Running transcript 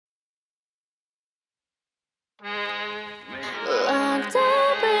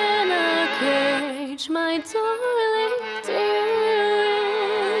cage, my darling,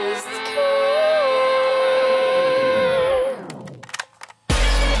 dearest cat.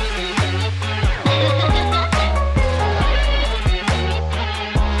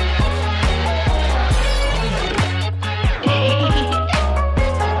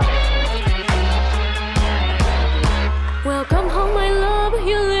 Welcome home, my love,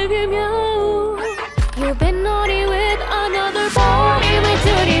 you live in meow. You've been naughty with another boy, my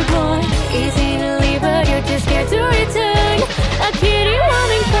dirty boy. Easy to leave, but you're too scared to return. A kitty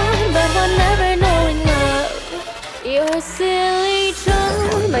running fun, but one never knowing love. You're a silly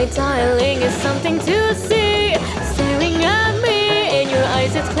child, my darling, is something to see. Staring at me, in your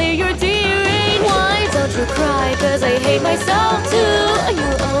eyes it's clear you're deranged. Why don't you cry, cause I hate myself too.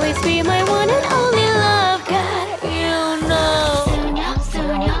 You'll always be my one and only love, God, you know.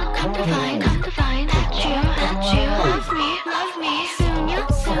 Soon you'll come to find that you love me. Soon you'll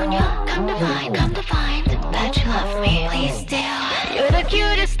come to find that you love me. Please still. You're the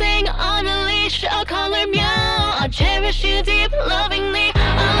cutest thing on a leash, I'll call her meow. I'll cherish you deep, lovingly,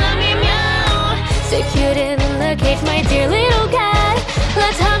 I'll love you meow. So cute in the cage, my dear little cat.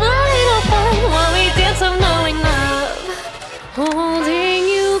 Let's have a little fun while we dance of knowing love. Holding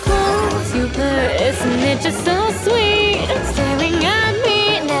you close, you purr, isn't it just so sweet? Staring at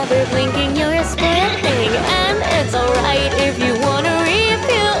me, never blinking, you're a spoiled thing. And it's alright if you wanna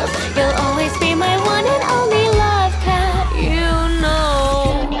refuse. You'll always be my one and only love, cat, you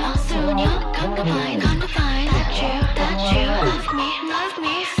know. Soon you'll come to find that you love me.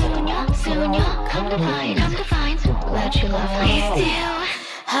 Soon you'll come to find that you love me still.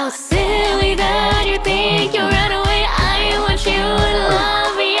 How silly that you think you'll run away. I want you to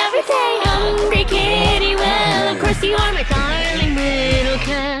love me every day. Hungry